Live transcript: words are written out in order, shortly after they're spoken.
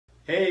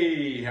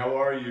Hey,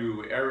 how are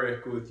you?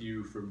 Eric with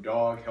you from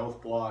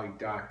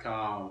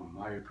doghealthblog.com.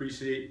 I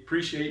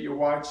appreciate you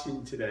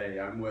watching today.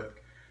 I'm with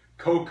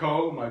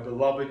Coco, my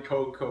beloved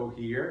Coco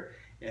here,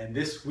 and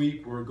this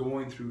week we're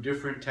going through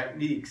different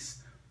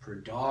techniques for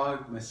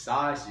dog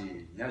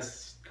massaging.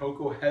 Yes,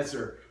 Coco has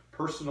her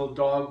personal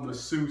dog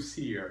masseuse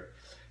here.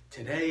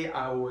 Today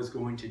I was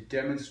going to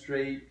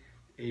demonstrate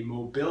a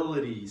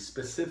mobility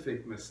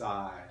specific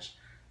massage.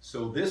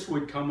 So this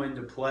would come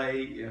into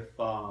play if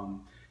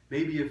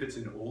maybe if it's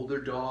an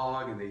older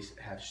dog and they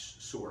have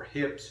sore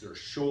hips or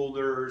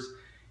shoulders,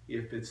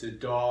 if it's a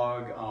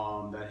dog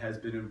that has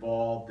been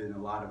involved in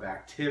a lot of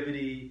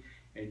activity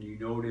and you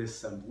notice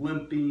some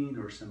limping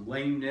or some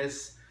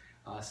lameness,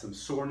 some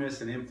soreness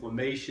and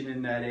inflammation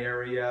in that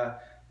area,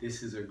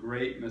 this is a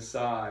great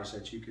massage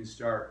that you can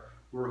start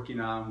working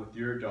on with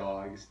your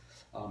dogs.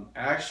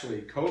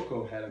 Actually,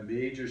 Coco had a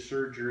major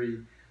surgery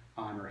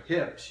on her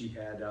hip. She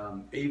had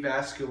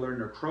avascular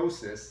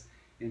necrosis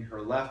in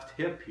her left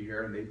hip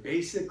here, and they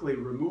basically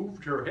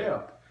removed her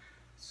hip.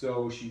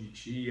 So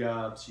she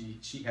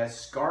has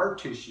scar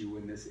tissue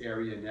in this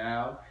area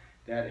now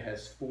that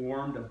has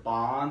formed a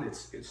bond.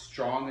 It's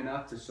strong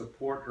enough to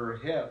support her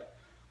hip.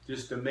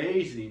 Just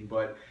amazing.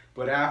 But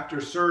after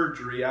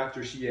surgery,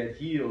 after she had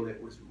healed, it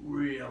was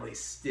really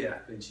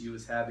stiff, and she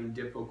was having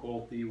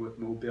difficulty with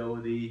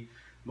mobility,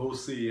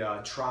 mostly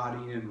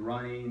trotting and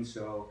running.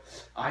 So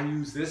I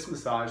use this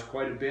massage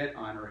quite a bit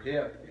on her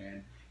hip,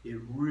 and it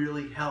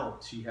really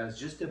helped. She has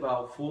just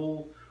about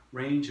full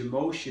range of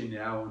motion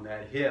now in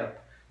that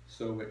hip,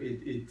 so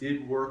it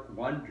did work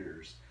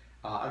wonders.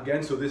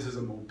 Again, so this is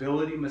a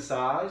mobility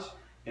massage,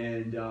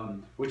 and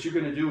what you're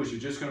going to do is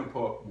you're just going to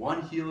put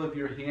one heel of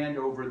your hand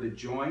over the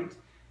joint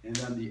and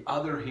then the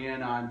other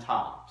hand on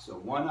top. So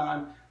one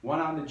on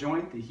the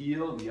joint, the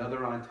heel, and the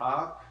other on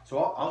top. So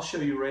I'll show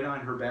you right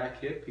on her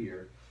back hip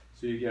here.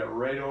 So you get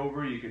right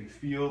over, you can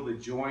feel the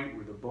joint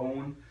where the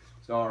bones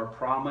are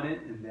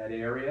prominent in that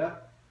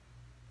area.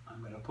 I'm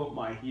going to put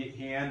my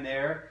hand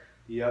there,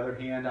 the other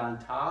hand on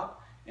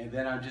top, and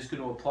then I'm just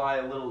going to apply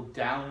a little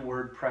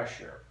downward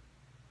pressure.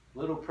 A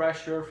little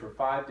pressure for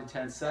 5 to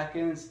 10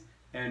 seconds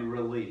and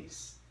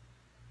release.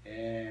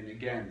 And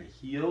again, the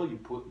heel,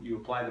 you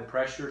apply the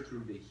pressure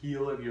through the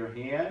heel of your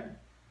hand,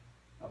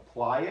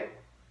 apply it,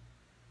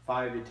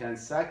 5 to 10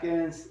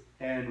 seconds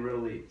and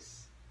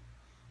release.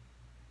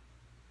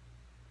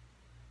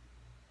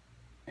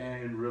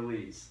 And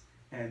release.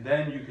 And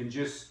then you can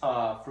just,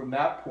 from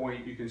that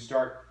point, you can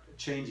start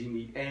changing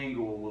the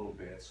angle a little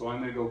bit. So I'm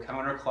going to go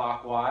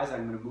counterclockwise.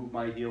 I'm going to move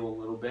my heel a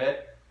little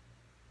bit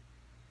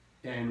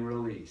and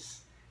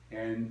release.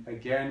 And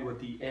again, with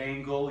the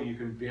angle, you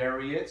can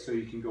vary it so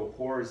you can go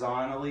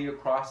horizontally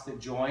across the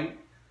joint,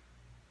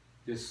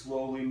 just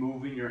slowly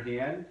moving your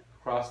hand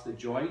across the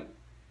joint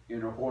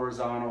in a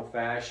horizontal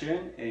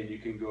fashion. And you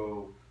can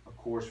go, of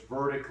course,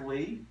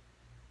 vertically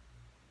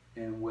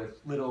and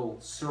with little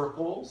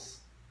circles,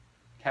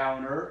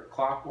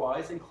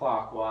 counterclockwise and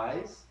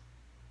clockwise.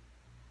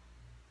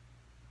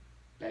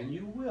 And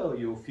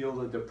you'll feel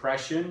the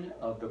depression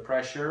of the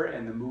pressure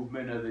and the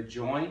movement of the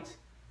joint,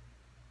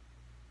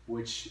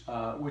 which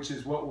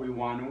is what we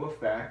want to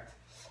affect.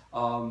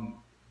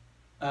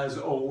 As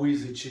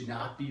always, it should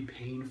not be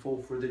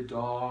painful for the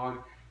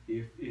dog.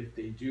 If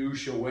they do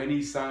show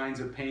any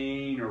signs of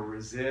pain or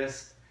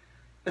resist,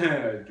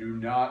 do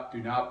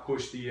not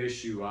push the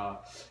issue. I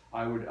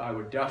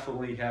would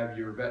definitely have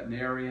your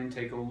veterinarian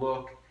take a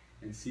look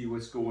and see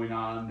what's going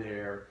on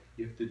there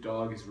if the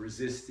dog is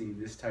resisting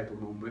this type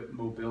of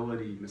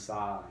mobility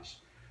massage.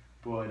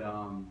 But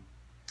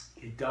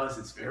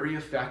it's very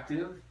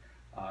effective.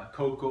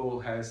 Coco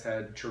has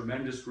had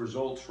tremendous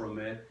results from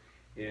it,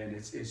 and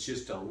it's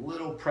just a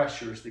little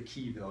pressure is the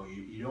key though.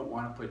 You don't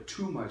want to put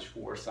too much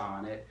force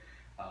on it.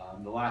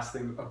 The last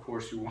thing, of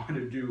course, you want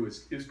to do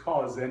is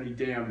cause any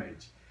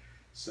damage.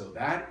 So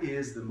that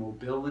is the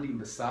mobility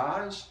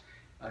massage.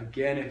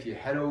 Again, if you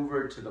head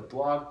over to the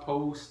blog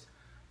post,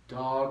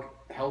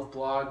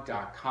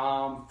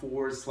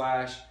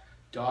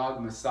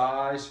 doghealthblog.com/dog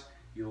massage,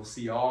 you'll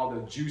see all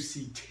the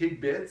juicy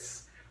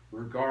tidbits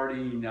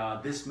regarding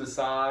this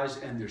massage,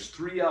 and there's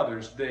 3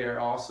 others there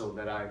also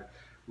that I've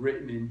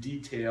written in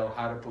detail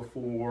how to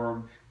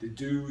perform, the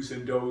do's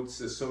and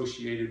don'ts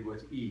associated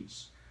with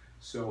each.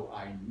 So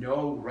I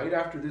know right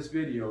after this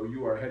video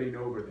you are heading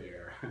over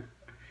there.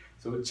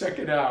 So check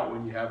it out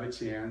when you have a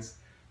chance.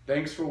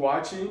 Thanks for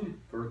watching.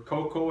 For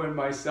Coco and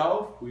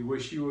myself, we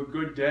wish you a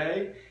good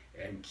day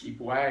and keep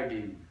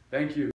wagging. Thank you.